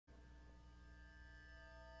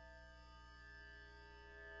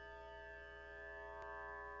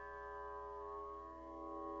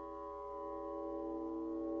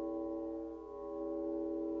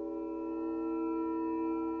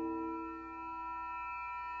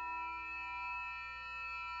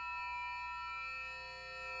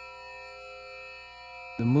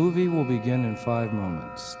The movie will begin in 5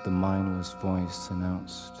 moments, the mindless voice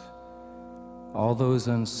announced. All those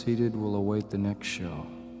unseated will await the next show.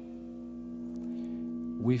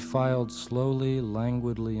 We filed slowly,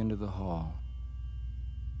 languidly into the hall.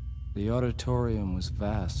 The auditorium was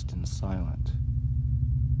vast and silent.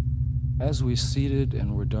 As we seated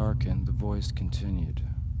and were darkened, the voice continued.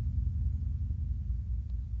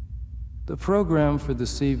 The program for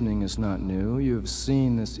this evening is not new. You have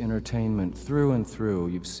seen this entertainment through and through.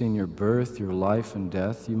 You've seen your birth, your life and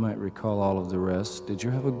death. You might recall all of the rest. Did you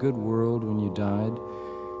have a good world when you died?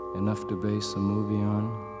 Enough to base a movie on?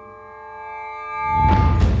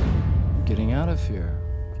 Getting out of here.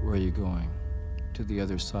 Where are you going? To the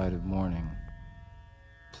other side of morning.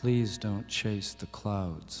 Please don't chase the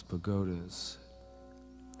clouds, pagodas.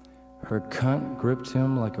 Her cunt gripped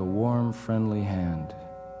him like a warm, friendly hand.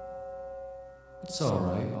 It's all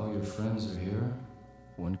right, all your friends are here.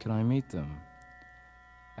 When can I meet them?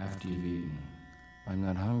 After you've eaten. I'm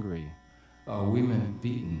not hungry. Oh, we meant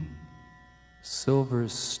beaten. Silver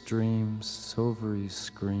stream, silvery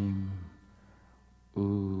scream.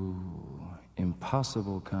 Ooh,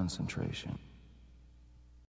 impossible concentration.